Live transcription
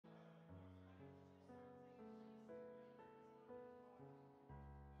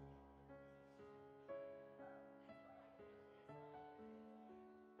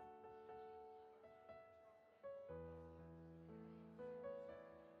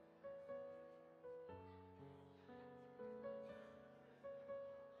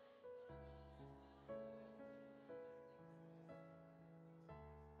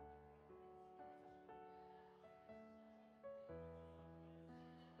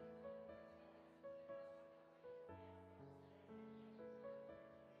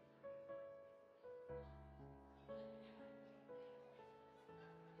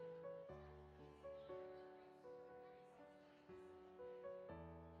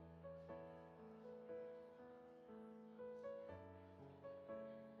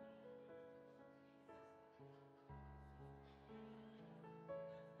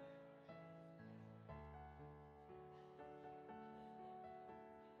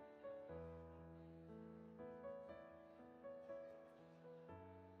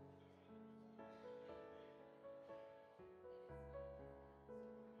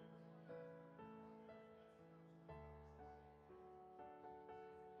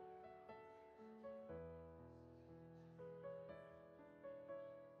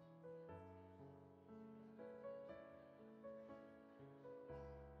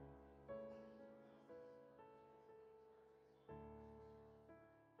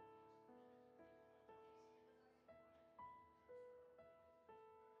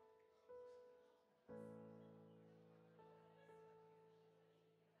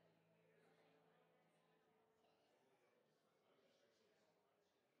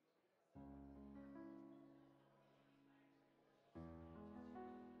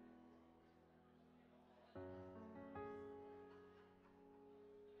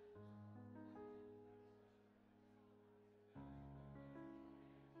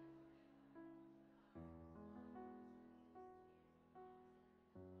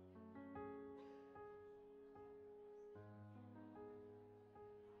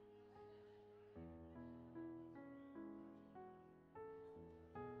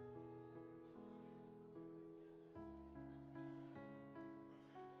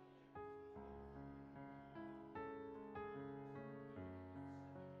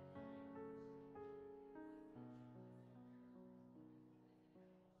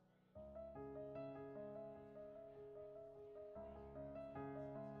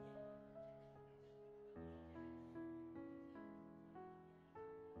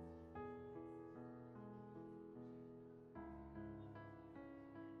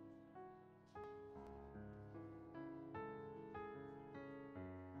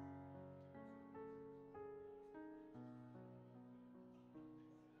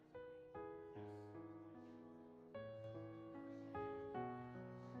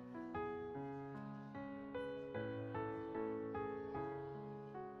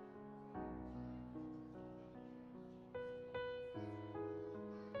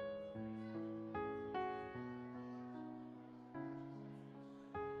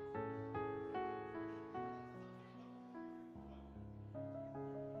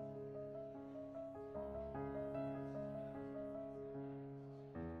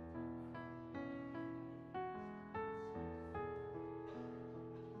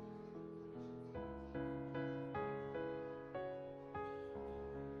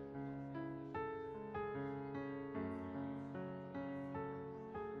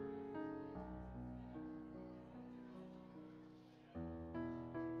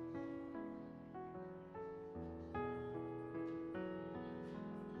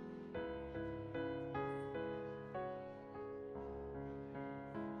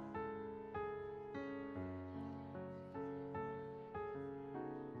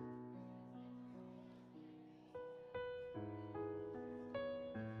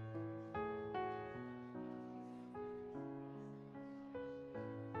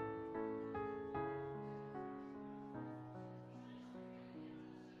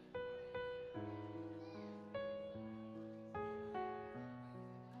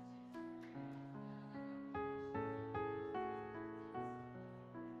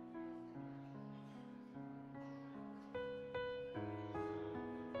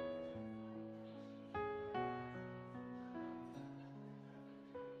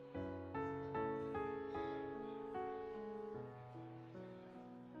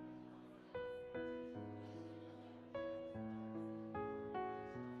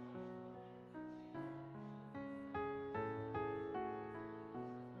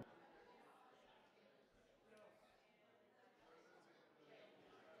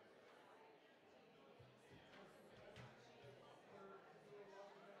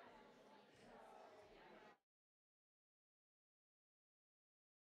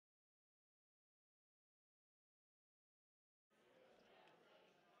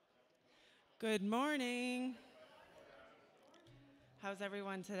Good morning. How's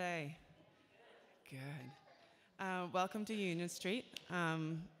everyone today? Good. Welcome to Union Street.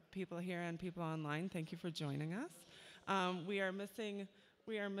 People here and people online, thank you for joining us. We are missing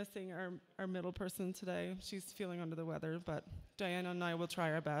our middle person today. She's feeling under the weather, but Diana and I will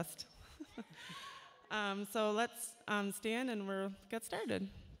try our best. So let's stand and we'll get started.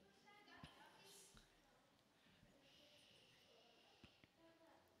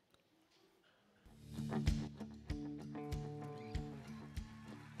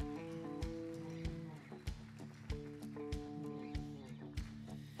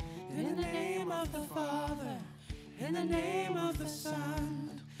 In the name of the Father, in the name of the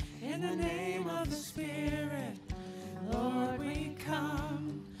Son, in the name of the Spirit, Lord, we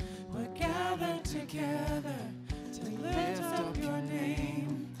come. We're gathered together to lift up your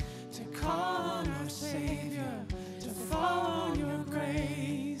name, to call on our Savior, to fall on your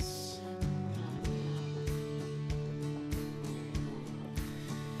grace.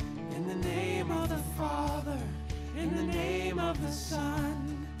 In the name of the Father, in the name of the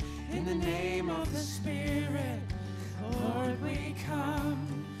Son, in the name of the Spirit, Lord, we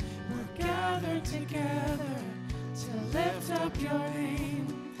come. We're gathered together to lift up your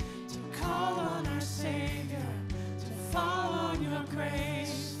name, to call on our Savior, to fall on your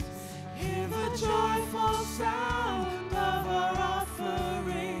grace. Hear the joyful sound of our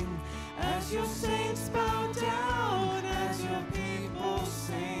offering as your saints bow down, as your people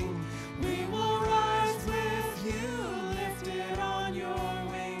sing. We will rise with you, lifted on your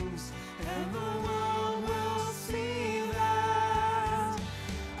wings, and the world will see that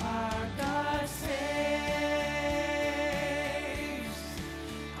our God saves.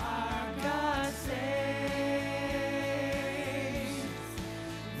 Our God saves.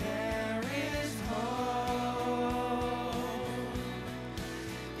 There is hope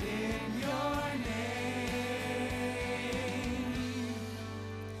in your name.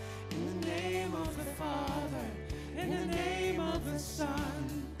 In the name of the Father, in the name of the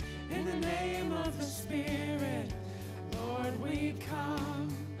Son, in the name of the Spirit, Lord, we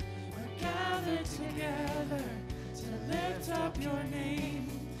come. We're gathered together to lift up your name,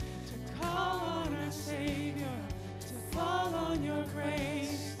 to call on our Savior, to fall on your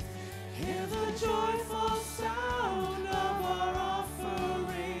grace. Hear the joyful sound of our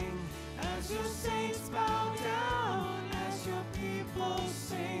offering as your saints bow down, as your people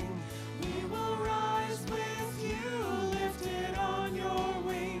sing. We will rise with you, lifted on your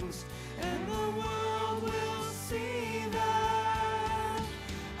wings, and the world will see that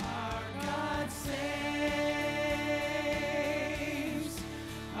our God saves.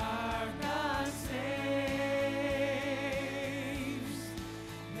 Our God saves.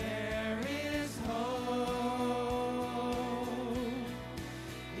 There is hope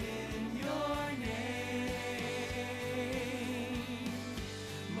in your name.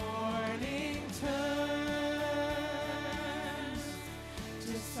 Morning turns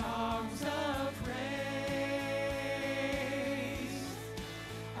to songs of praise.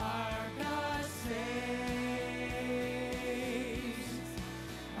 Our God saves.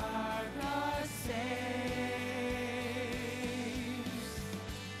 Our God saves.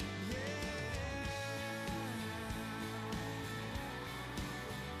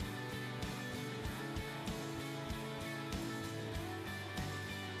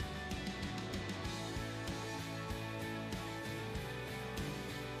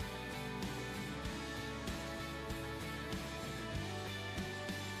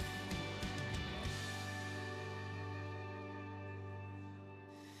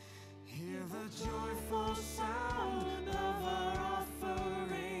 Hear the joyful sound of our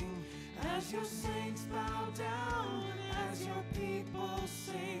offering as your saints bow down, as your people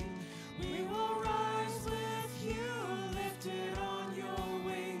sing. We will rise with you, lifted on your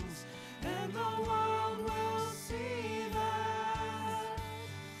wings, and the world will see that.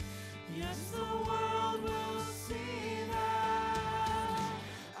 Yes, the world will see that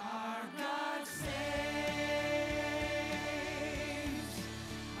our God saves.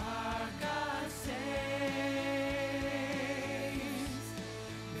 Our God saves.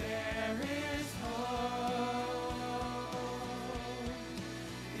 There is hope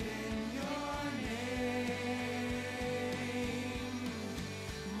in your name.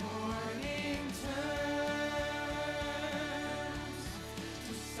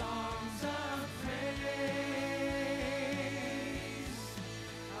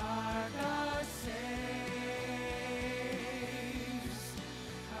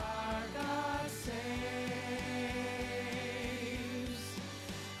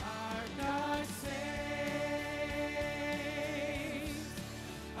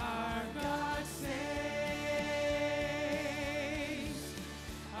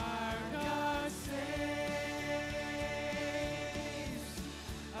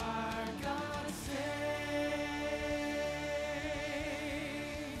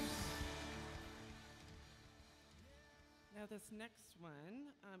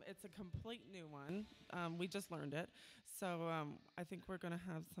 one. It's a complete new one. We just learned it. So I think we're going to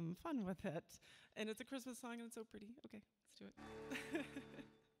have some fun with it. And it's a Christmas song, and it's so pretty. Okay, let's do it.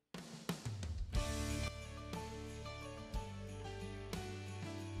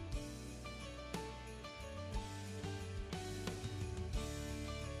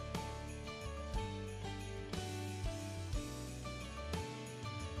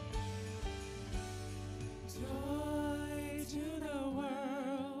 Joy to the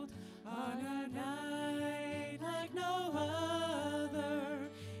world on a night like no other.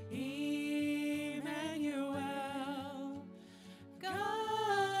 Emmanuel,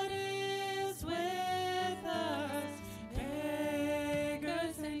 God is with us.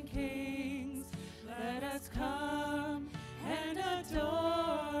 Beggars and kings, let us come and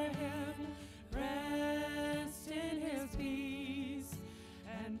adore Him. Rest in His peace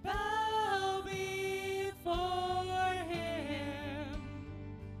and bow before Him.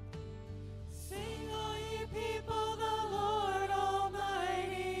 Sing, all ye people, the Lord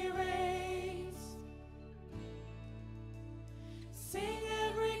Almighty reigns. Sing,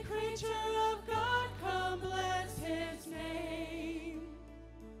 every creature of God, come bless His name.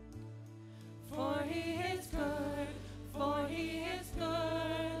 For He is good, for He is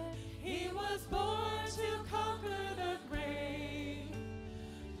good. He was born to conquer the grave.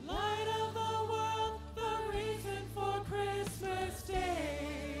 Light of the world, the reason for Christmas Day.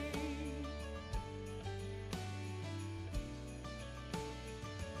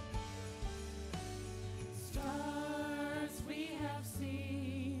 Stars we have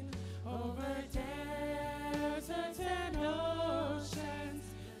seen over deserts and oceans.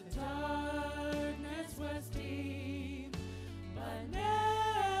 The darkness was deep, but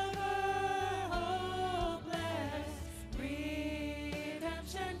never hopeless.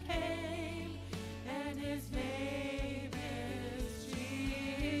 Redemption came, and His name is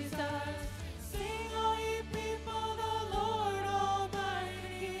Jesus. Sing, all ye people, the Lord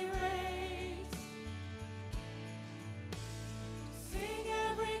Almighty reigns. Sing,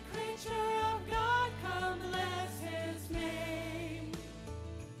 every creature of God, come bless His name.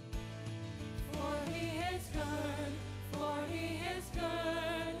 For He is good, for He is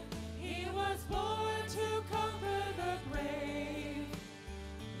good. He was born to conquer the grave.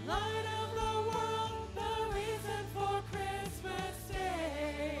 Light of the world, the reason for Christmas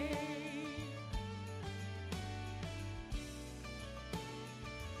Day.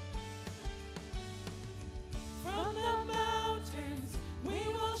 From the mountains we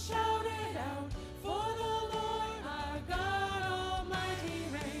will shout it out, for the Lord our God Almighty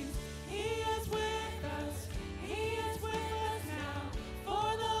reigns. He is with us, He is with us now, for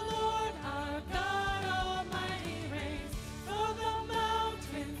the Lord our God Almighty reigns. From the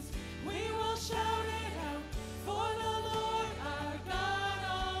mountains we will shout it out, for the Lord our God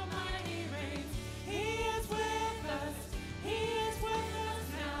Almighty reigns. He is with us, He is with us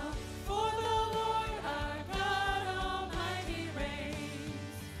now, for the Lord our God Almighty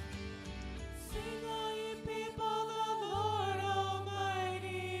reigns. Sing, all ye people, the Lord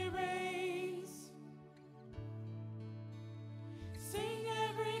Almighty reigns. Sing,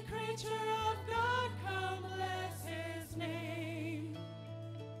 every creature of God, come bless His name.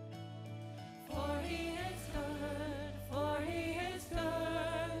 For He is good, for He is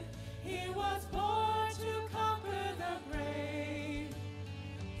good. He was born to conquer the grave.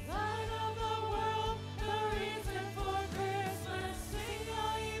 Light of the world, the reason for Christmas. Sing,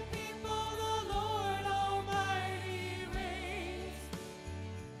 all ye people, the Lord Almighty reigns.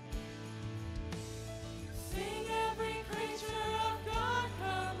 Sing, every creature of God,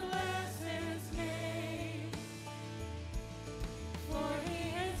 come bless His name. For He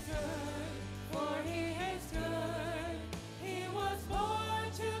is good, for He is good. He was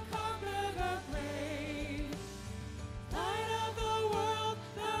born to conquer the grave. Light of the world,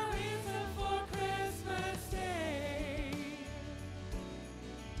 the reason for Christmas Day.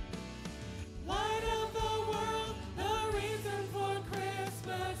 Light of the world, the reason for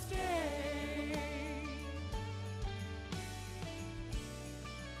Christmas Day.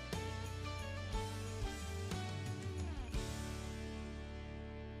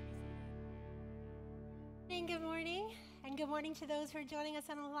 Good morning, and good morning to those who are joining us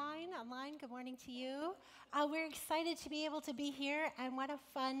online. Good morning to you. We're excited to be able to be here, and what a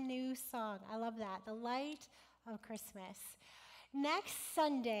fun new song. I love that, The Light of Christmas. Next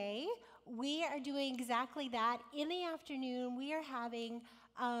Sunday, we are doing exactly that. In the afternoon, we are having,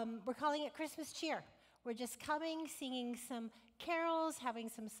 we're calling it Christmas Cheer. We're just coming, singing some carols, having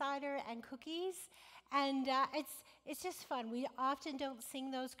some cider and cookies, and it's just fun. We often don't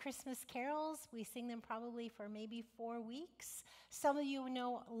sing those Christmas carols. We sing them probably for maybe 4 weeks. Some of you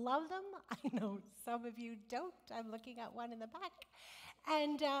love them. I know some of you don't. I'm looking at one in the back.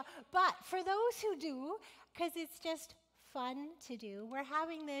 And but for those who do, because it's just fun to do, we're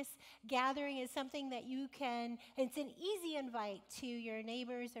having this gathering. It's something that you can, it's an easy invite to your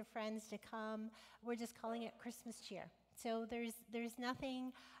neighbors or friends to come. We're just calling it Christmas cheer. So there's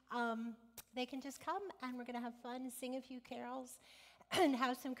nothing, they can just come and we're going to have fun, sing a few carols, and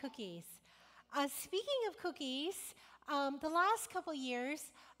have some cookies. Speaking of cookies, the last couple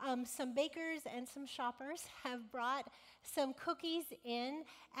years, some bakers and some shoppers have brought some cookies in,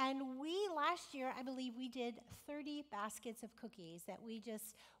 and last year, I believe we did 30 baskets of cookies that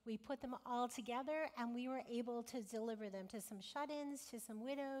we put them all together, and we were able to deliver them to some shut-ins, to some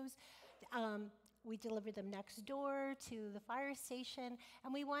widows. We delivered them next door to the fire station,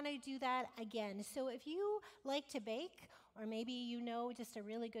 and we want to do that again. So if you like to bake, or maybe you know just a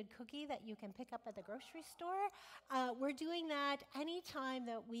really good cookie that you can pick up at the grocery store, we're doing that anytime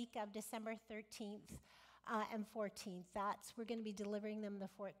the week of December 13th and 14th. We're going to be delivering them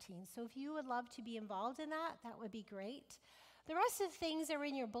the 14th. So if you would love to be involved in that, that would be great. The rest of the things are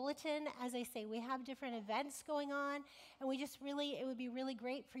in your bulletin. As I say, we have different events going on, and it would be really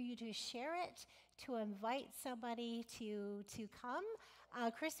great for you to share it, to invite somebody to come.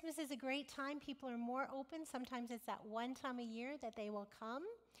 Christmas is a great time. People are more open. Sometimes it's that one time a year that they will come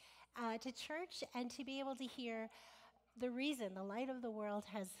to church and to be able to hear the reason the light of the world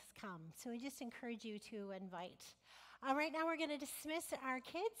has come. So we just encourage you to invite. Right now we're going to dismiss our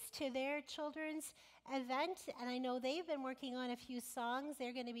kids to their children's event, and I know they've been working on a few songs.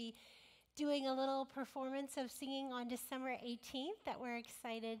 They're going to be doing a little performance of singing on December 18th that we're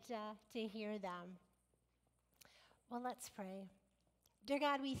excited to hear them. Well, let's pray. Dear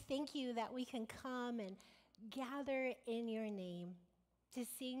God, we thank you that we can come and gather in your name to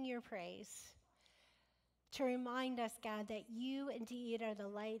sing your praise, to remind us, God, that you indeed are the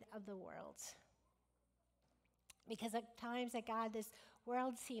light of the world. Because at times, that God, this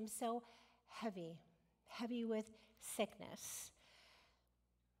world seems so heavy with sickness,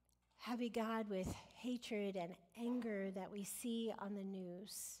 heavy, God, with hatred and anger that we see on the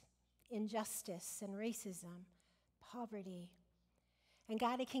news, injustice and racism, poverty. And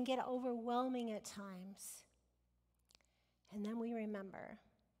God, it can get overwhelming at times. And then we remember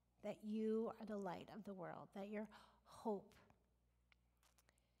that you are the light of the world, that you're hope.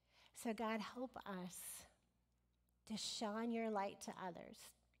 So God, help us to shine your light to others,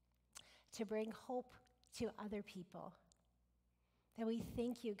 to bring hope to other people. That we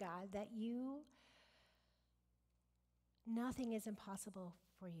thank you, God, that nothing is impossible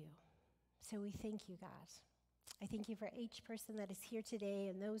for you. So we thank you, God. I thank you for each person that is here today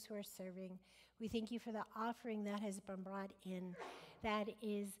and those who are serving. We thank you for the offering that has been brought in, that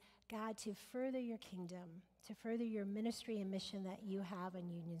is, God, to further your kingdom, to further your ministry and mission that you have on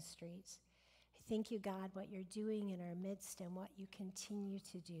Union Street. I thank you, God, what you're doing in our midst and what you continue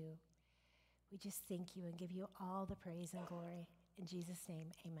to do. We just thank you and give you all the praise and glory. In Jesus' name,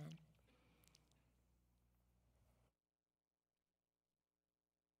 amen.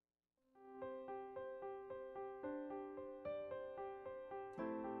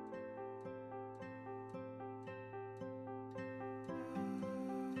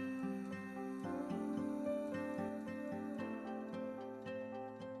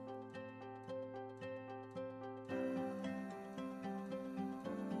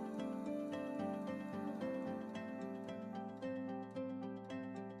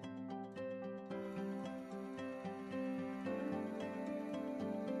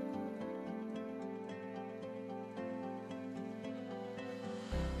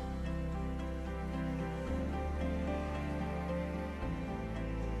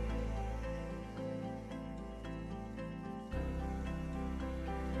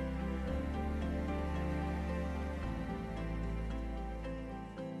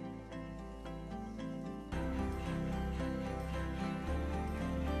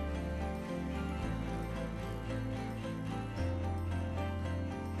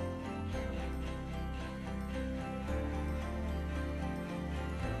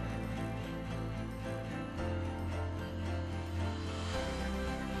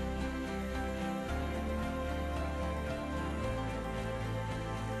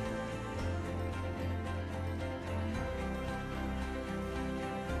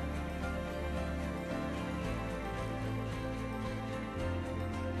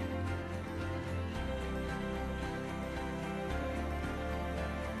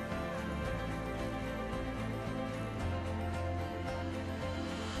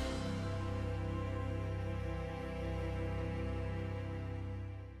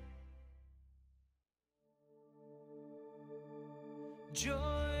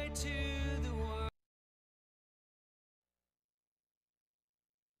 Joy to the world.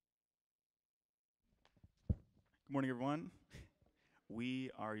 Good morning, everyone.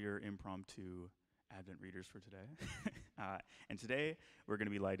 We are your impromptu Advent readers for today. And today, we're going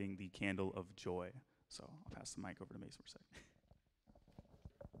to be lighting the candle of joy. So I'll pass the mic over to Mason for a second.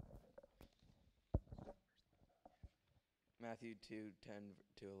 Matthew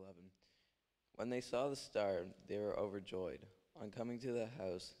 2:10-11. When they saw the star, they were overjoyed. On coming to the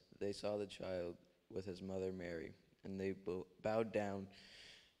house, they saw the child with his mother Mary, and they bowed down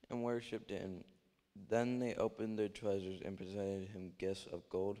and worshipped him. Then they opened their treasures and presented him gifts of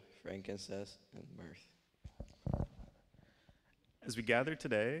gold, frankincense, and myrrh. As we gather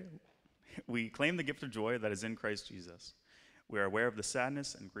today, we claim the gift of joy that is in Christ Jesus. We are aware of the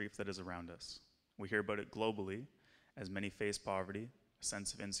sadness and grief that is around us. We hear about it globally, as many face poverty, a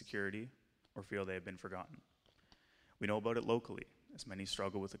sense of insecurity, or feel they have been forgotten. We know about it locally, as many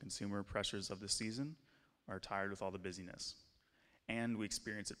struggle with the consumer pressures of the season, or are tired with all the busyness. And we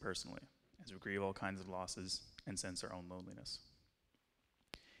experience it personally, as we grieve all kinds of losses and sense our own loneliness.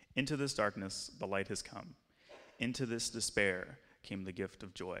 Into this darkness, the light has come. Into this despair came the gift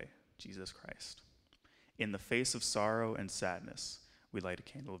of joy, Jesus Christ. In the face of sorrow and sadness, we light a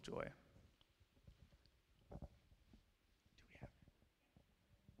candle of joy.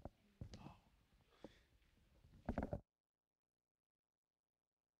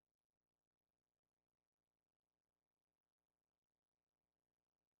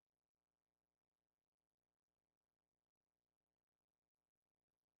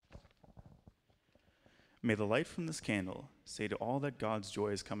 May the light from this candle say to all that God's joy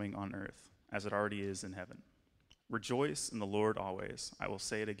is coming on earth, as it already is in heaven. Rejoice in the Lord always. I will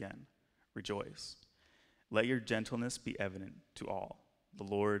say it again. Rejoice. Let your gentleness be evident to all. The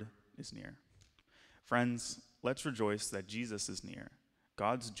Lord is near. Friends, let's rejoice that Jesus is near.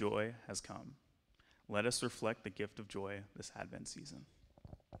 God's joy has come. Let us reflect the gift of joy this Advent season.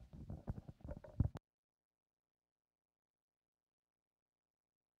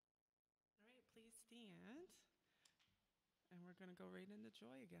 Please stand. And we're going to go right into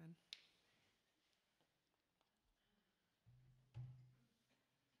joy again.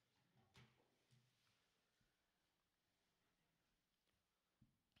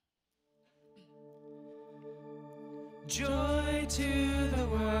 Joy to the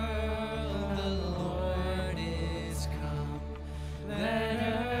world, the Lord is come. Let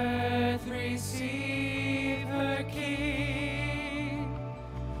earth receive her King.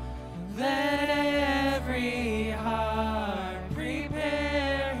 Let every heart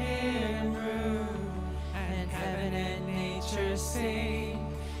prepare him room, and heaven and nature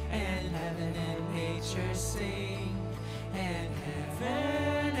sing, and heaven and nature sing, and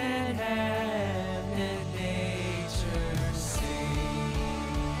heaven and heaven and nature sing.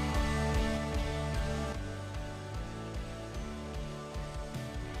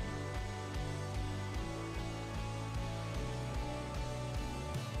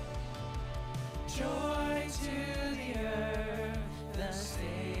 Joy to the earth, the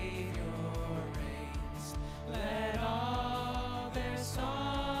Savior reigns. Let all their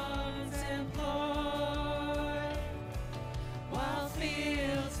songs employ, while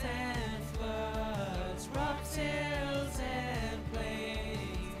fields and floods, rocks, hills, and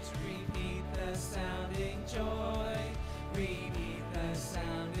plains repeat the sounding joy, repeat the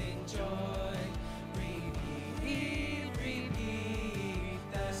sounding joy, repeat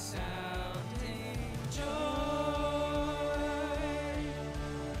the sounding joy.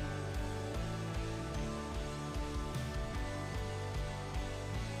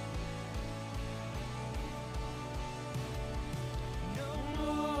 No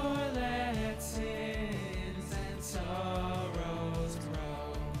more let sins and sorrows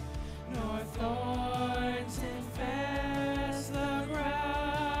grow, nor thorns infest the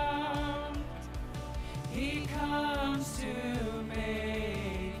ground. He comes to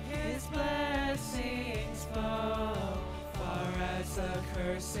make his blessings flow, far as the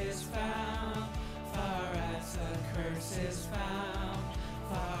curse is found, far as the curse is found,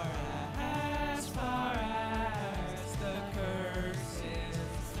 far as the curse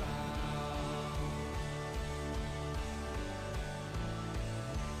is found.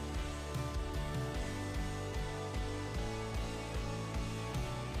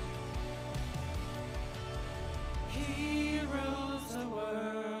 He rules the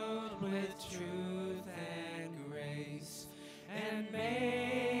world with truth and grace, and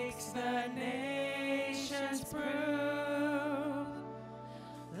makes the nations prove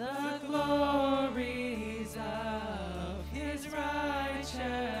the glories of his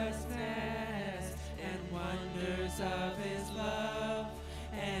righteousness and wonders of his love,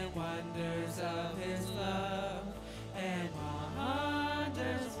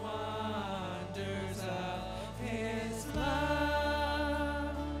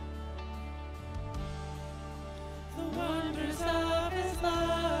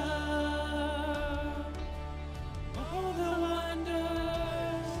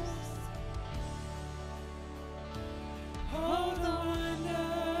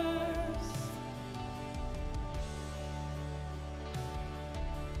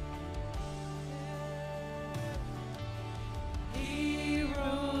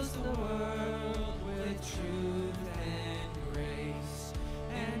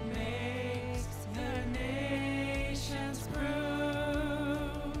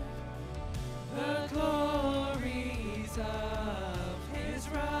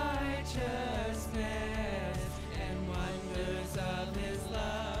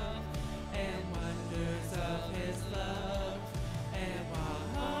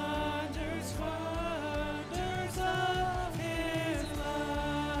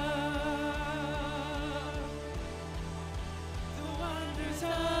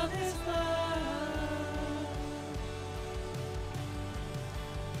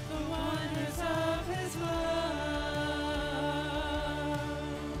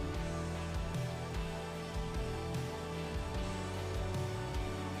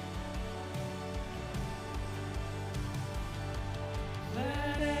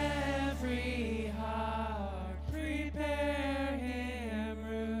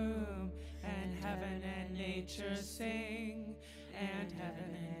 and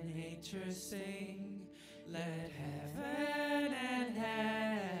heaven and nature sing. Let heaven and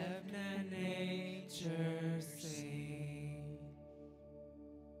heaven and nature sing.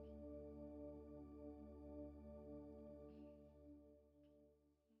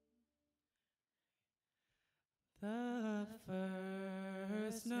 The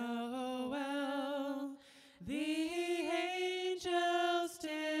first Noel, the angels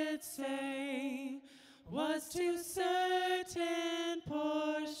did say, was to certain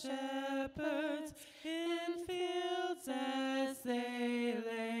poor shepherds in fields as they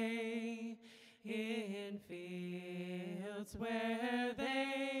lay, in fields where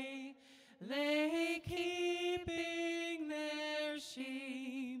they lay keeping their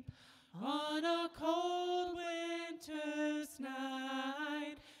sheep on a cold winter's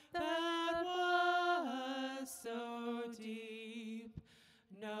night that was so deep.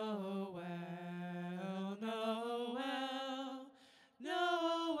 Noel, Noel,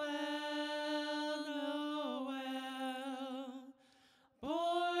 Noel, Noel,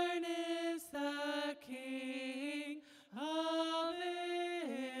 born is the King of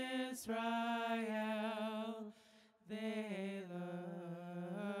Israel. They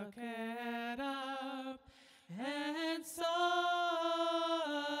looked up and saw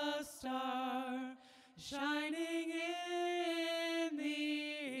a star shining in the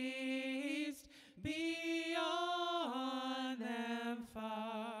east, beyond them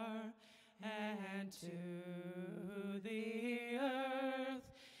far, and to the earth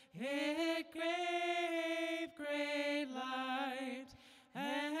it gave great light,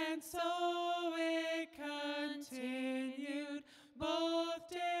 and so it continued both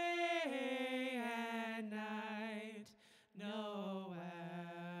day and night. Noel,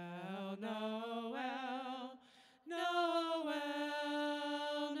 Noel, Noel,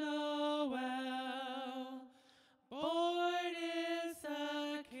 Noel, born is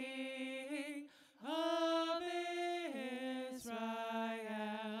the King of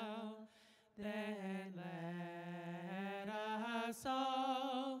Israel. Then let us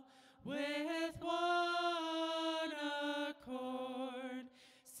all with one accord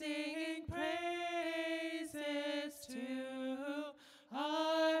sing praises to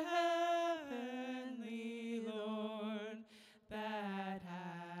our heavenly Lord, that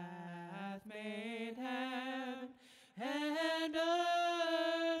hath made heaven and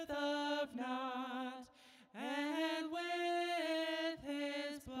earth of naught, and with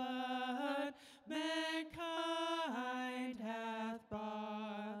his blood mankind hath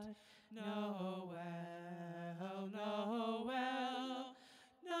bought. Noel, Noel,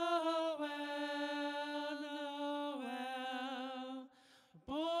 Noel, Noel,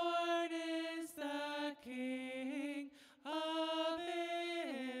 born is the King of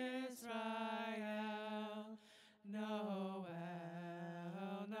Israel. Noel,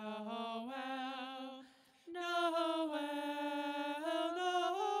 Noel, Noel,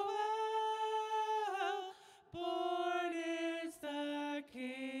 Noel, born is the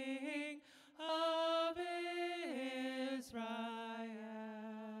King of Israel.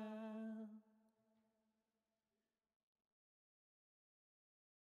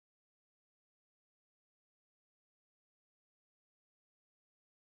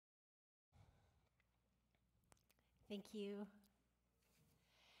 Thank you.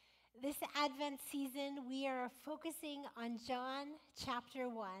 This Advent season, we are focusing on John chapter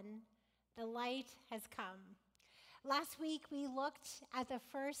 1. The light has come. Last week, we looked at the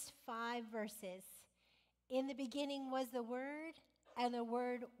first 5 verses. In the beginning was the Word, and the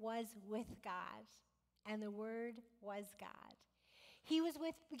Word was with God, and the Word was God. He was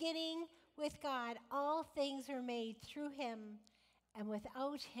beginning with God. All things were made through him, and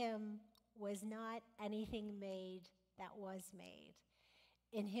without him was not anything made that was made.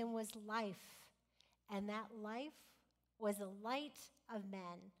 In him was life, and that life was the light of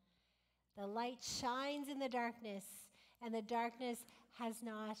men. The light shines in the darkness, and the darkness has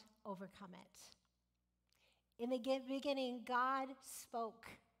not overcome it. In the beginning, God spoke.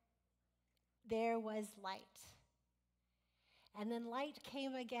 There was light. And then light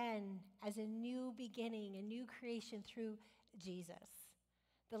came again as a new beginning, a new creation through Jesus.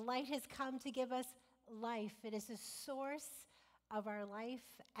 The light has come to give us life. It is the source of our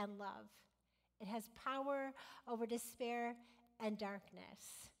life and love. It has power over despair and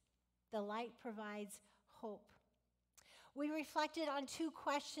darkness. The light provides hope. We reflected on 2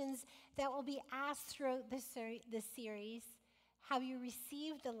 questions that will be asked throughout this series. Have you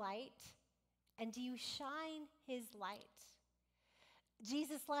received the light? And do you shine his light?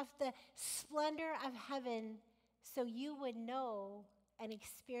 Jesus left the splendor of heaven so you would know and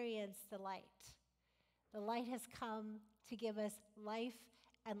experience the light. The light has come to give us life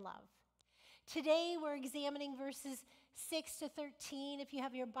and love. Today, we're examining verses 6 to 13. If you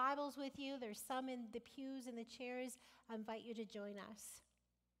have your Bibles with you, there's some in the pews and the chairs. I invite you to join us.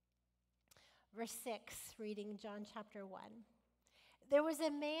 Verse 6, reading John chapter 1. There was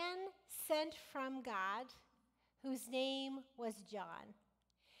a man sent from God whose name was John.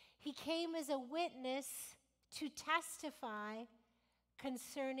 He came as a witness to testify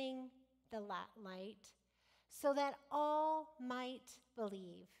concerning the light, so that all might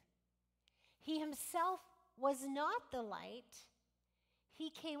believe. He himself was not the light. He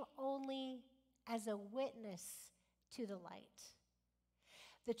came only as a witness to the light.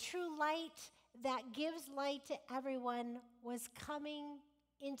 The true light that gives light to everyone was coming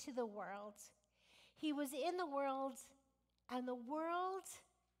into the world. He was in the world, and the world,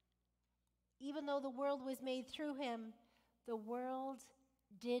 even though the world was made through him, the world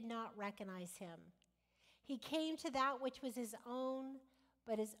did not recognize him. He came to that which was his own,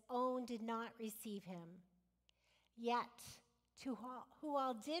 but his own did not receive him. Yet, to who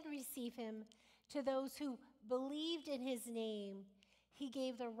all did receive him, to those who believed in his name, he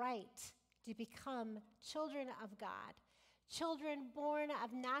gave the right to become children of God, children born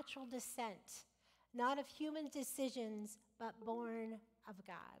of natural descent, not of human decisions, but born of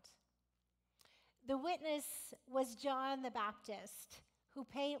God. The witness was John the Baptist, who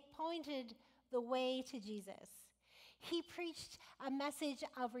pointed the way to Jesus. He preached a message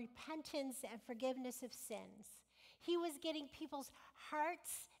of repentance and forgiveness of sins. He was getting people's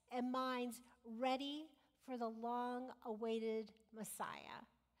hearts and minds ready for the long-awaited Messiah.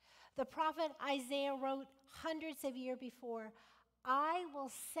 The prophet Isaiah wrote hundreds of years before, "I will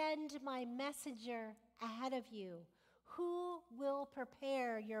send my messenger ahead of you, who will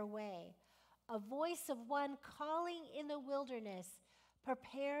prepare your way. A voice of one calling in the wilderness,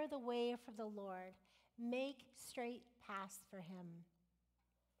 prepare the way for the Lord. Make straight paths for him."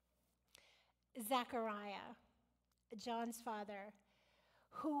 Zechariah, John's father,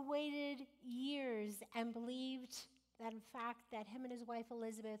 who waited years and believed that, in fact, that him and his wife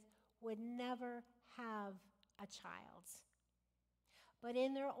Elizabeth would never have a child. But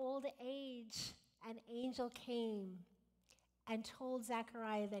in their old age, an angel came and told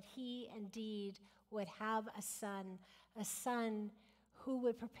Zechariah that he indeed would have a son who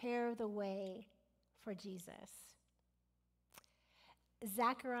would prepare the way for Jesus.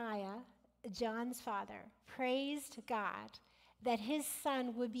 Zechariah, John's father, praised God that his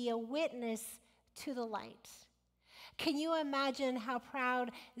son would be a witness to the light. Can you imagine how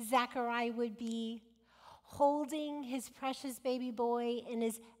proud Zechariah would be holding his precious baby boy in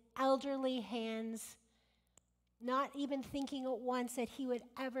his elderly hands, not even thinking at once that he would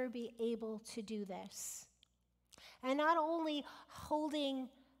ever be able to do this? And not only holding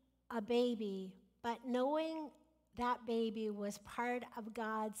a baby, but knowing that baby was part of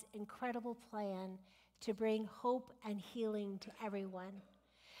God's incredible plan to bring hope and healing to everyone.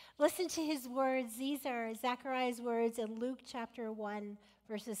 Listen to his words. These are Zechariah's words in Luke chapter 1,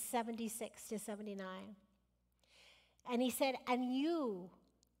 verses 76 to 79. And he said, "And you,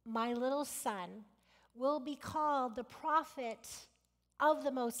 my little son, will be called the prophet of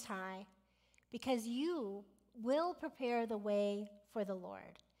the Most High, because you will prepare the way for the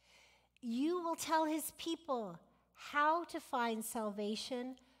Lord. You will tell his people how to find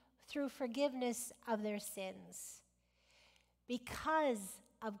salvation through forgiveness of their sins. Because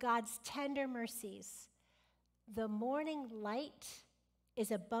of God's tender mercies, the morning light is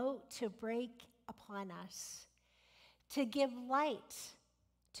about to break upon us, to give light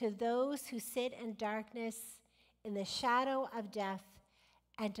to those who sit in darkness, in the shadow of death,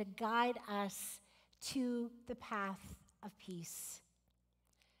 and to guide us to the path of peace."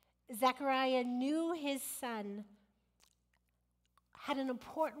 Zechariah knew his son had an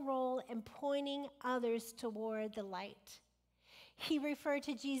important role in pointing others toward the light. He referred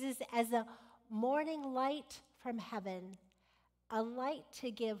to Jesus as a morning light from heaven, a light to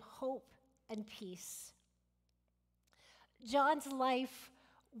give hope and peace. John's life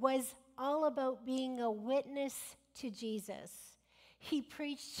was all about being a witness to Jesus. He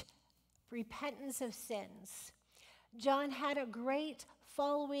preached repentance of sins. John had a great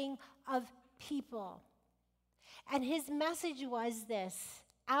following of people. And his message was this: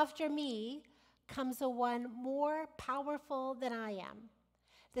 "After me comes the one more powerful than I am,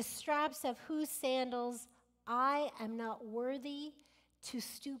 the straps of whose sandals I am not worthy to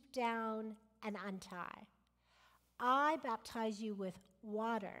stoop down and untie. I baptize you with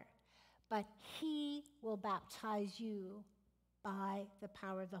water, but he will baptize you by the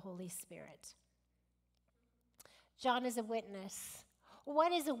power of the Holy Spirit." John is a witness.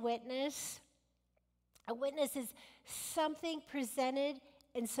 What is a witness? A witness is something presented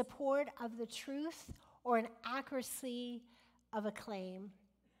in support of the truth or an accuracy of a claim.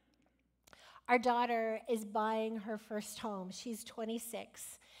 Our daughter is buying her first home. She's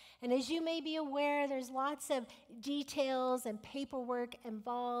 26. And as you may be aware, there's lots of details and paperwork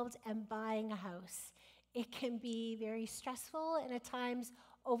involved in buying a house. It can be very stressful and at times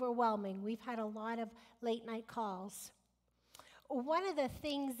overwhelming. We've had a lot of late night calls. One of the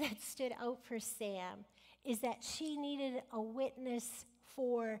things that stood out for Sam is that she needed a witness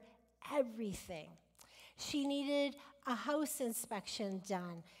for everything. She needed a house inspection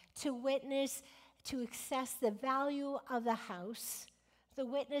done to witness, to assess the value of the house, the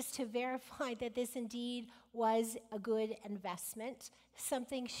witness to verify that this indeed was a good investment,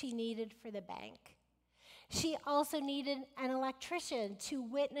 something she needed for the bank. She also needed an electrician to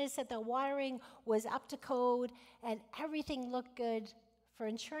witness that the wiring was up to code and everything looked good for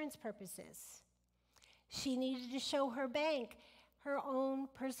insurance purposes. She needed to show her bank her own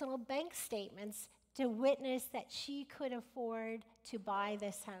personal bank statements to witness that she could afford to buy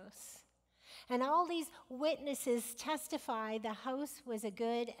this house. And all these witnesses testify the house was a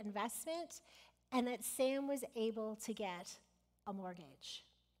good investment and that Sam was able to get a mortgage.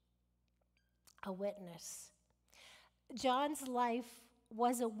 A witness. John's life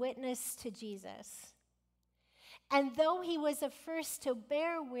was a witness to Jesus. And though he was the first to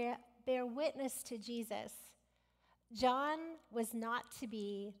bear witness to Jesus, John was not to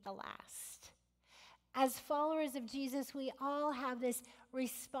be the last. As followers of Jesus, we all have this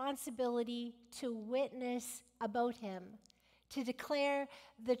responsibility to witness about him, to declare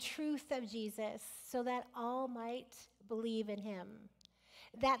the truth of Jesus so that all might believe in him.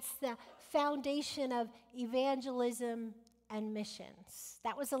 That's the foundation of evangelism and missions.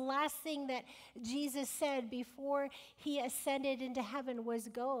 That was the last thing that Jesus said before he ascended into heaven was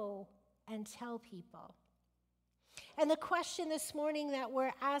go and tell people. And the question this morning that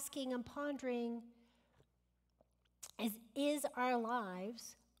we're asking and pondering is our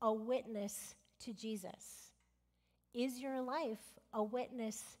lives a witness to Jesus? Is your life a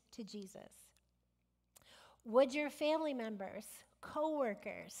witness to Jesus? Would your family members,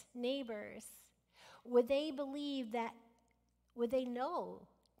 co-workers, neighbors, would they know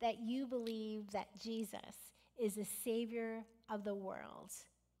that you believe that Jesus is the Savior of the world?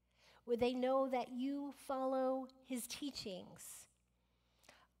 Would they know that you follow his teachings?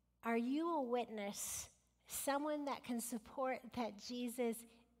 Are you a witness, someone that can support that Jesus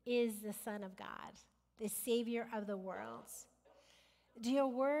is the Son of God, the Savior of the world? Do your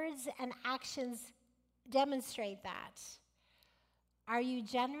words and actions demonstrate that? Are you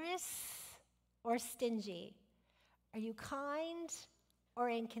generous or stingy? Are you kind or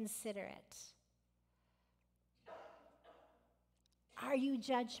inconsiderate? Are you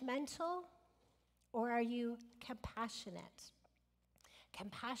judgmental or are you compassionate?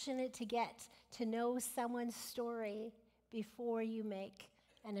 Compassionate to get to know someone's story before you make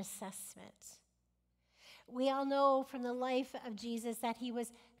an assessment. We all know from the life of Jesus that he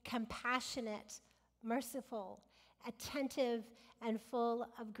was compassionate, merciful, attentive, and full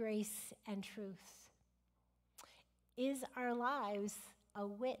of grace and truth. Is our lives a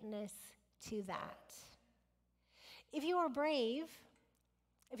witness to that? If you are brave,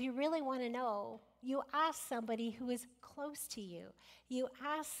 if you really want to know, you ask somebody who is close to you. You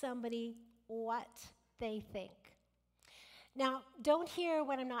ask somebody what they think. Now, don't hear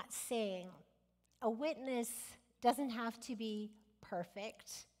what I'm not saying. A witness doesn't have to be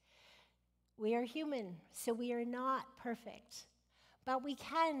perfect. We are human, so we are not perfect. But we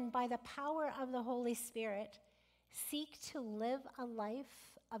can, by the power of the Holy Spirit, seek to live a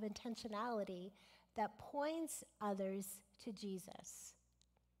life of intentionality that points others to Jesus.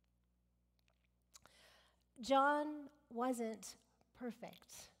 John wasn't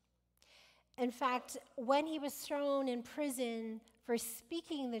perfect. In fact, when he was thrown in prison for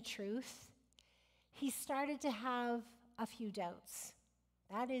speaking the truth, he started to have a few doubts.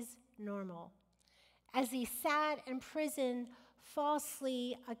 That is normal. As he sat in prison,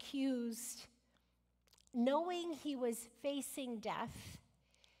 falsely accused, knowing he was facing death,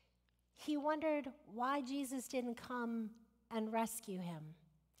 he wondered why Jesus didn't come and rescue him.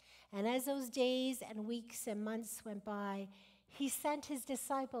 And as those days and weeks and months went by, he sent his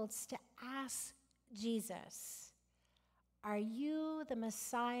disciples to ask Jesus, "Are you the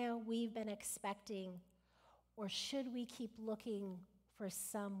Messiah we've been expecting, or should we keep looking for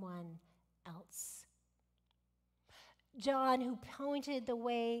someone else?" John, who pointed the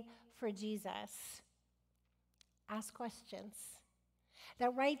way for Jesus, asked questions.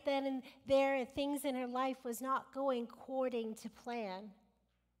 That right then and there, things in her life was not going according to plan.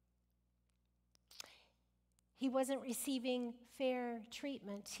 He wasn't receiving fair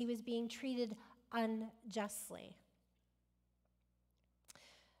treatment. He was being treated unjustly.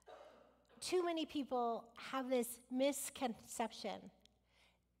 Too many people have this misconception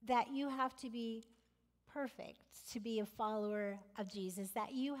that you have to be perfect to be a follower of Jesus,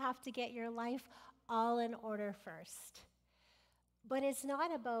 that you have to get your life all in order first. But it's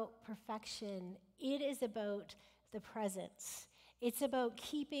not about perfection. It is about the presence. It's about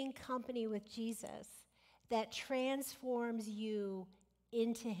keeping company with Jesus that transforms you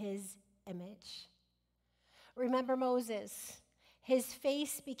into his image. Remember Moses. His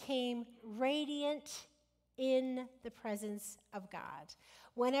face became radiant in the presence of God.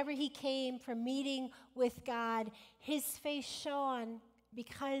 Whenever he came from meeting with God, his face shone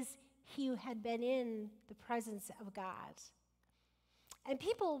because he had been in the presence of God. And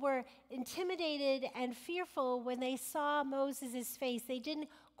people were intimidated and fearful when they saw Moses' face. They didn't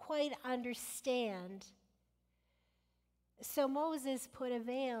quite understand. So Moses put a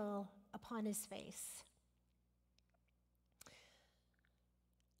veil upon his face.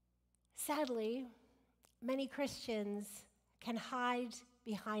 Sadly, many Christians can hide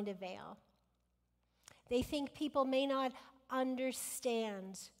behind a veil. They think people may not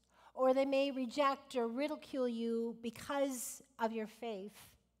understand, or they may reject or ridicule you because of your faith.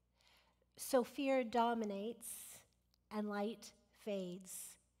 So fear dominates and light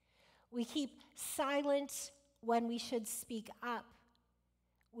fades. We keep silent when we should speak up.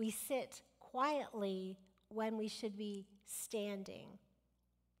 We sit quietly when we should be standing.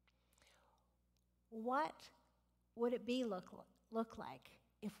 What would it be look like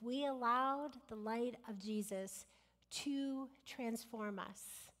if we allowed the light of Jesus to transform us?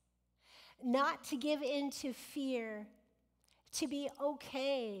 Not to give in to fear, to be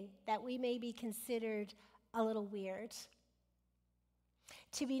okay that we may be considered a little weird,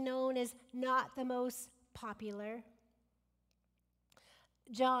 to be known as not the most popular.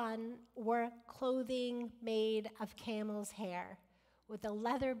 John wore clothing made of camel's hair with a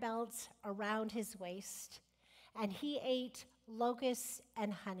leather belt around his waist, and he ate locusts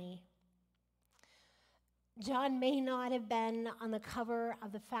and honey. John may not have been on the cover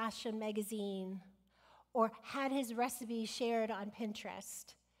of the fashion magazine or had his recipe shared on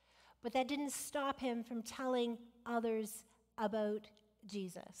Pinterest, but that didn't stop him from telling others about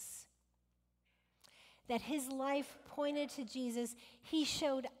Jesus. That his life pointed to Jesus, he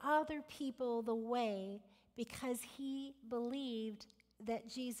showed other people the way because he believed that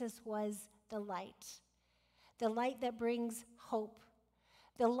Jesus was the light that brings hope,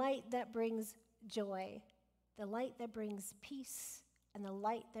 the light that brings joy, the light that brings peace, and the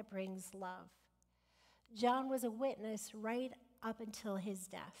light that brings love. John was a witness right up until his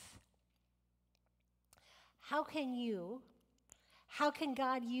death. How can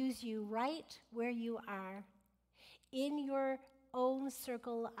God use you right where you are, in your own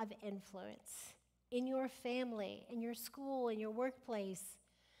circle of influence, in your family, in your school, in your workplace,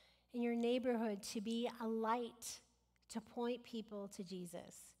 in your neighborhood, to be a light to point people to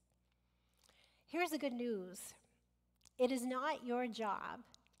Jesus? Here's the good news. It is not your job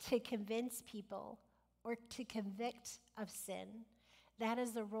to convince people or to convict of sin. That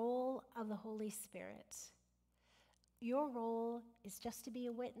is the role of the Holy Spirit. Your role is just to be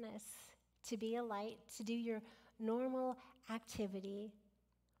a witness, to be a light, to do your normal activity.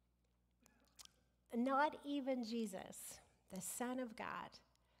 Not even Jesus, the Son of God,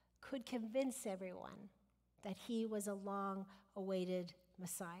 could convince everyone that he was a long-awaited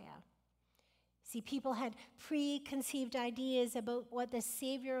Messiah. See, people had preconceived ideas about what the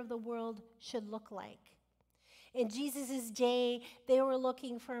Savior of the world should look like. In Jesus' day, they were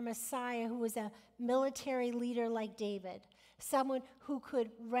looking for a Messiah who was a military leader like David, someone who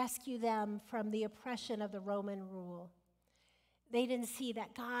could rescue them from the oppression of the Roman rule. They didn't see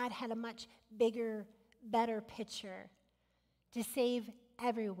that God had a much bigger, better picture to save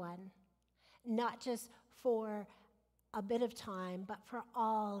everyone, not just for a bit of time, but for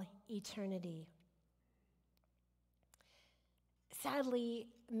all eternity. Sadly,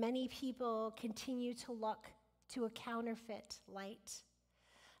 many people continue to look to a counterfeit light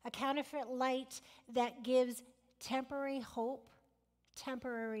that gives temporary hope,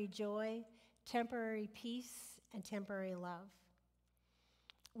 temporary joy, temporary peace, and temporary love.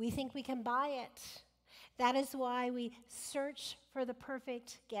 We think we can buy it. That is why we search for the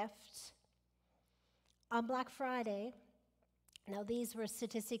perfect gift. On Black Friday, now these were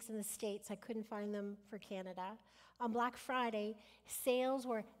statistics in the States, I couldn't find them for Canada. On Black Friday, sales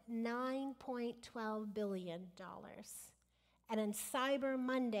were $9.12 billion. And on Cyber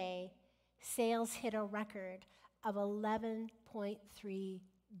Monday, sales hit a record of $11.3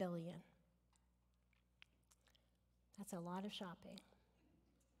 billion. That's a lot of shopping.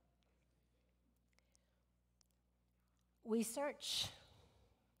 We search.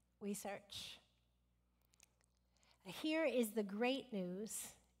 We search. Here is the great news,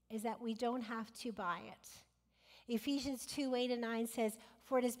 is that we don't have to buy it. Ephesians 2:8-9 says,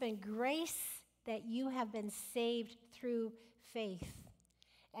 "For it has been grace that you have been saved through faith.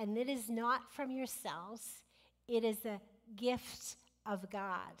 And it is not from yourselves, it is a gift of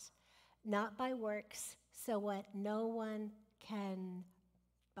God, not by works, so what no one can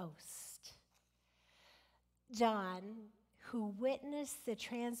boast." John, who witnessed the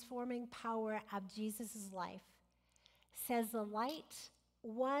transforming power of Jesus' life, says the light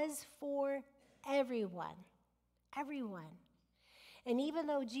was for everyone. Everyone. And even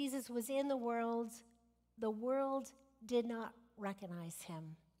though Jesus was in the world did not recognize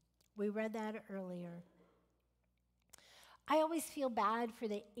him. We read that earlier. I always feel bad for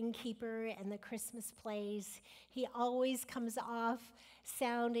the innkeeper and the Christmas plays. He always comes off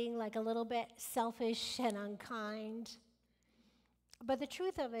sounding like a little bit selfish and unkind. But the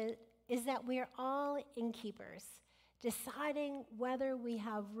truth of it is that we are all innkeepers, deciding whether we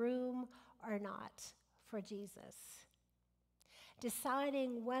have room or not for Jesus.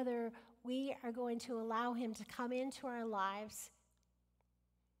 Deciding whether we are going to allow him to come into our lives,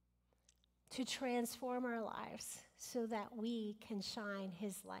 to transform our lives so that we can shine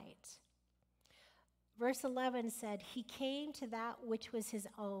his light. Verse 11 said, "He came to that which was his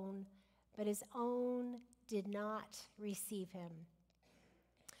own, but his own did not receive him."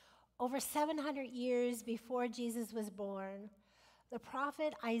 Over 700 years before Jesus was born, the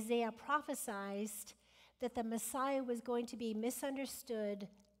prophet Isaiah prophesied that the Messiah was going to be misunderstood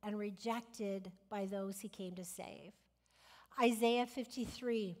and rejected by those he came to save. Isaiah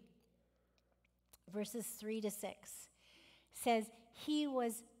 53, verses 3-6, says, "He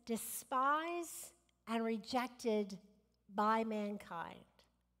was despised and rejected by mankind,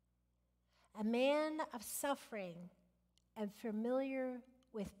 a man of suffering and familiar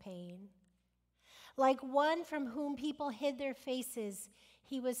with pain. Like one from whom people hid their faces,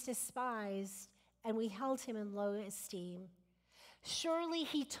 he was despised, and we held him in low esteem. Surely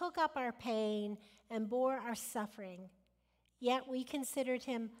he took up our pain and bore our suffering, yet we considered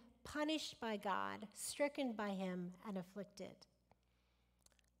him punished by God, stricken by him, and afflicted.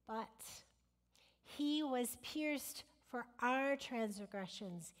 But he was pierced for our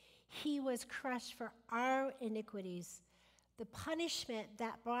transgressions. He was crushed for our iniquities. The punishment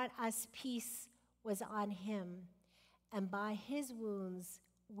that brought us peace was on him, and by his wounds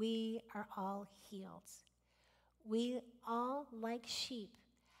we are all healed. We all, like sheep,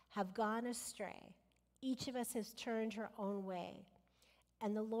 have gone astray. Each of us has turned her own way,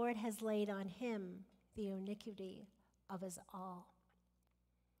 and the Lord has laid on him the iniquity of us all."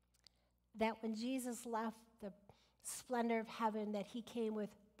 That when Jesus left the splendor of heaven, that he came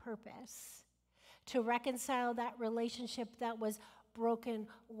with purpose to reconcile that relationship that was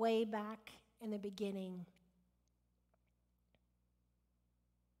broken way back in the beginning.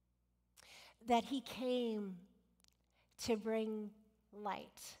 That he came to bring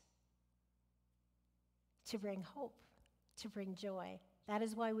light, to bring hope, to bring joy. That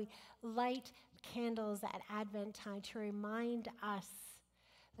is why we light candles at Advent time, to remind us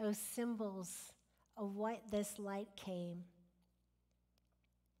those symbols of what this light came.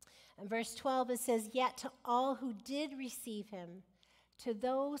 In verse 12 it says, "Yet to all who did receive him, to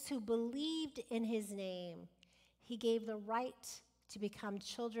those who believed in his name, he gave the right to become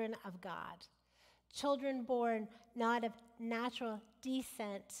children of God. Children born not of natural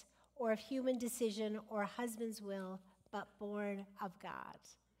descent or of human decision or husband's will, but born of God."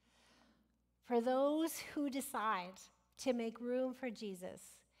 For those who decide to make room for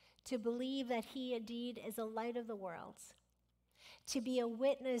Jesus, to believe that he indeed is the light of the world, to be a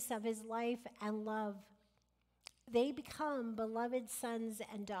witness of his life and love, they become beloved sons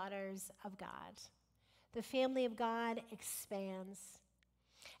and daughters of God. The family of God expands.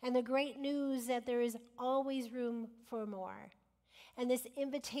 And the great news that there is always room for more. And this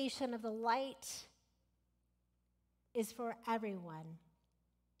invitation of the light is for everyone.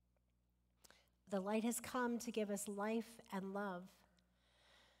 The light has come to give us life and love.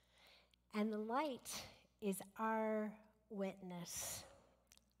 And the light is our witness.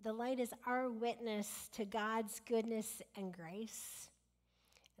 The light is our witness to God's goodness and grace.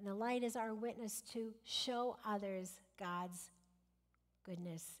 And the light is our witness to show others God's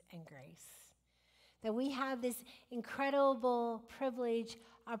goodness and grace. That we have this incredible privilege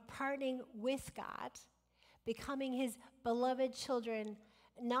of partnering with God, becoming his beloved children,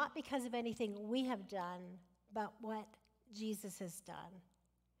 not because of anything we have done, but what Jesus has done.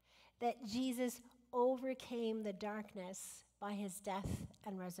 That Jesus overcame the darkness by his death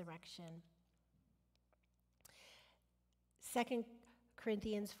and resurrection. 2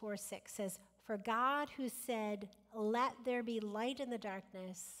 Corinthians 4:6 says, "For God, who said, 'Let there be light,' in the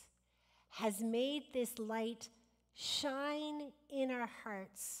darkness, has made this light shine in our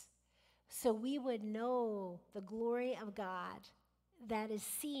hearts, so we would know the glory of God that is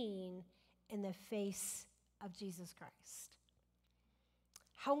seen in the face of Jesus Christ."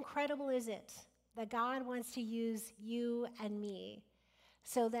 How incredible is it that God wants to use you and me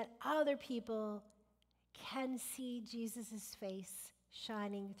so that other people can see Jesus' face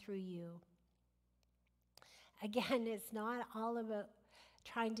shining through you. Again, it's not all about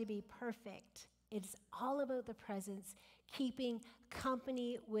trying to be perfect. It's all about the presence, keeping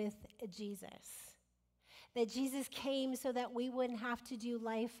company with Jesus. That Jesus came so that we wouldn't have to do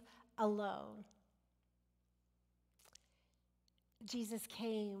life alone. Jesus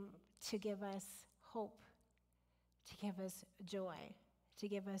came to give us hope, to give us joy, to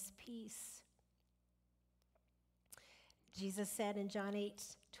give us peace. Jesus said in John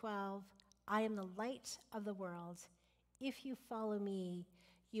 8:12, "I am the light of the world. If you follow me,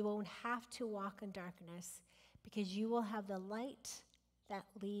 you won't have to walk in darkness because you will have the light that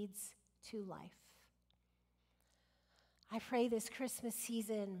leads to life." I pray this Christmas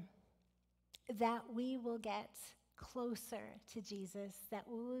season that we will get closer to Jesus, that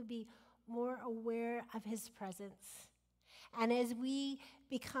we will be more aware of his presence. And as we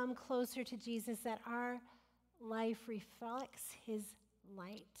become closer to Jesus, that our life reflects his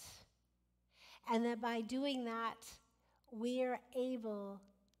light. And that by doing that, we are able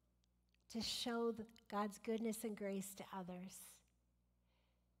to show God's goodness and grace to others.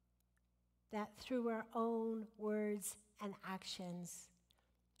 That through our own words and actions,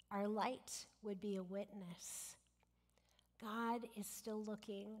 our light would be a witness. God is still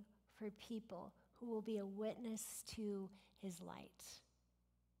looking for people who will be a witness to his light.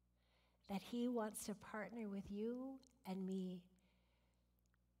 That he wants to partner with you and me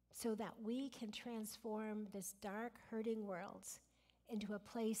so that we can transform this dark, hurting world into a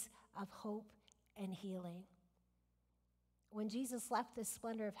place of hope and healing. When Jesus left the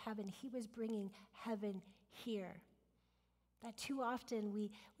splendor of heaven, he was bringing heaven here. That too often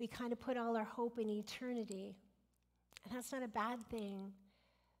we kind of put all our hope in eternity. And that's not a bad thing.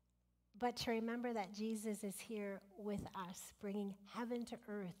 But to remember that Jesus is here with us, bringing heaven to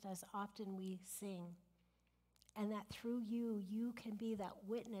earth, as often we sing. And that through you, you can be that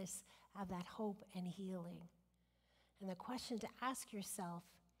witness of that hope and healing. And the question to ask yourself,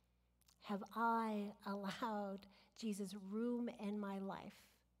 have I allowed Jesus room in my life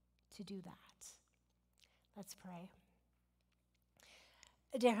to do that? Let's pray.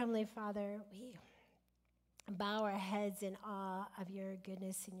 Dear Heavenly Father, we bow our heads in awe of your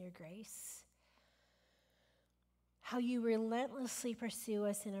goodness and your grace. How you relentlessly pursue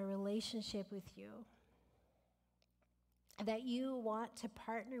us in a relationship with you. That you want to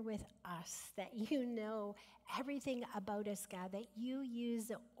partner with us, that you know everything about us, God, that you use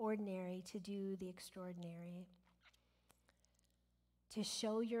the ordinary to do the extraordinary. To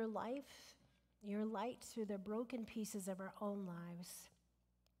show your life, your light through the broken pieces of our own lives.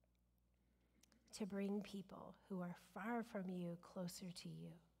 To bring people who are far from you closer to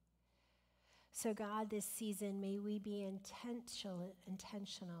you. So God, this season, may we be intentional in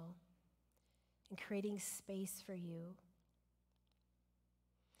creating space for you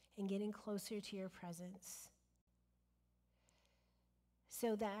and getting closer to your presence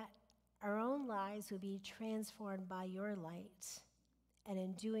so that our own lives would be transformed by your light, and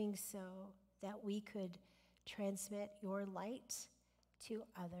in doing so, that we could transmit your light to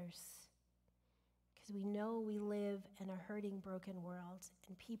others. Because we know we live in a hurting, broken world,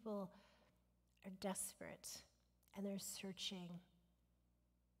 and people are desperate, and they're searching.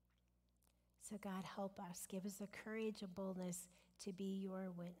 So God, help us. Give us the courage and boldness to be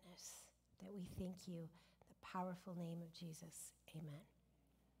your witness, that we thank you in the powerful name of Jesus. Amen.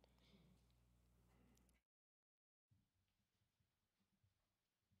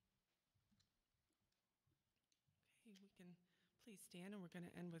 Okay, we can please stand, and we're going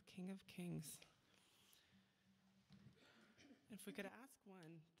to end with King of Kings. If we could ask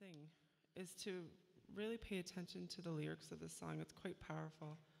one thing, is to really pay attention to the lyrics of this song. It's quite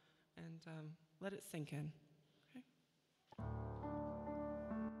powerful, and let it sink in. Okay?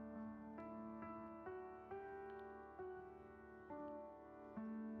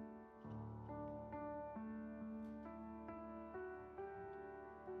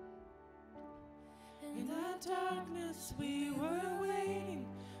 In the darkness we were waiting,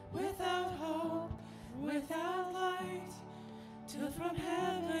 without hope, without light, till from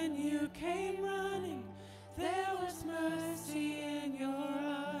heaven you came running.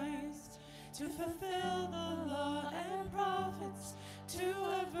 fulfill the law and prophets. To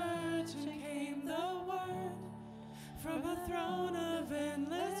a virgin came the word, from a throne of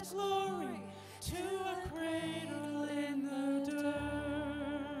endless glory to a cradle in the dirt.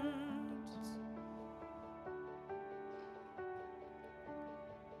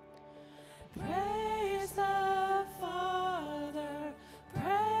 Praise the Father,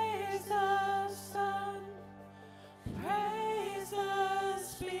 praise the Son, praise the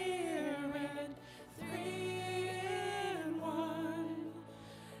Spirit, three in one.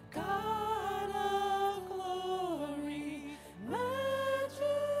 God of glory,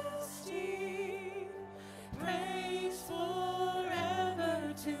 majesty, praise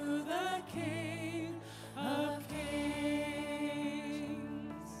forever to the King of Kings.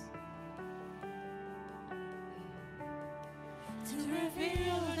 To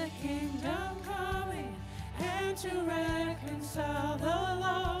reveal the kingdom coming and to reconcile the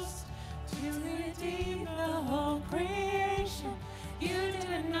lost, to redeem the whole creation. You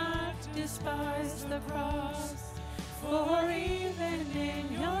did not despise the cross, for even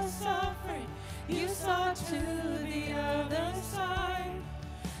in your suffering you saw to the other side,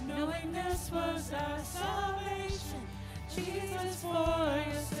 knowing this was our salvation. Jesus, for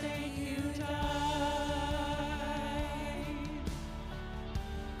your sake you died.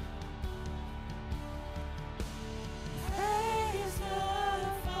 Praise the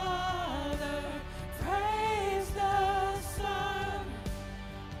Father, praise the Son,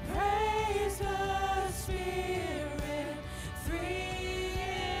 praise the Spirit, three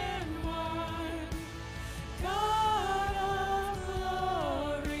in one. God of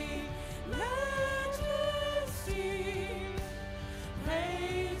glory, majesty,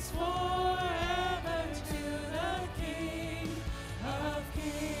 praise forever to the King of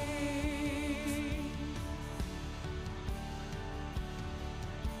Kings.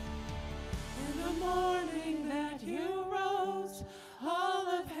 In the morning that you rose, all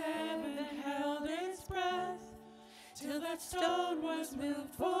of heaven held its breath, till that stone was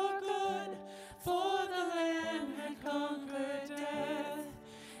moved for good, for the Lamb had conquered death.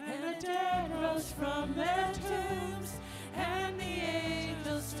 And the dead rose from their tombs, and the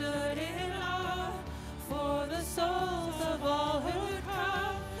angels stood in awe, for the souls of all who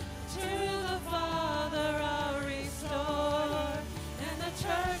come to the Father are restored. And the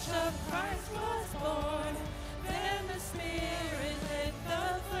church of Christ was born, then the Spirit lit the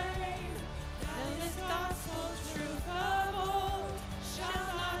flame, and this gospel truth of old shall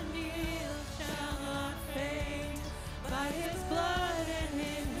not kneel, shall not faint. By his blood and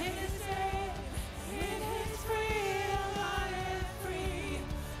in his name, in his freedom I am free,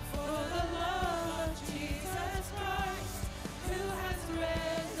 for the love of Jesus Christ, who has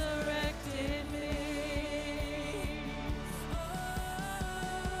resurrected me.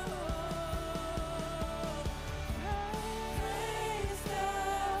 Praise the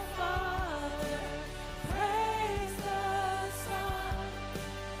Father, praise the Son,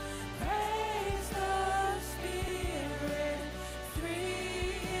 praise the Spirit,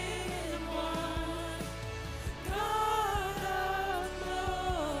 three in one. God of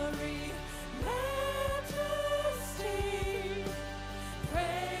glory, majesty,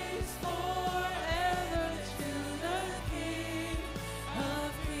 praise forever to the King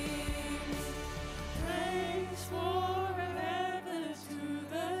of Kings. Praise forever to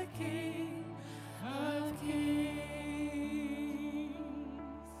the King of Kings.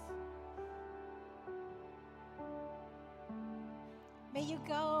 May you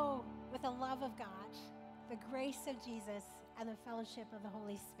go with the love of God, the grace of Jesus, and the fellowship of the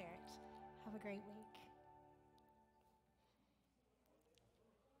Holy Spirit. Have a great week.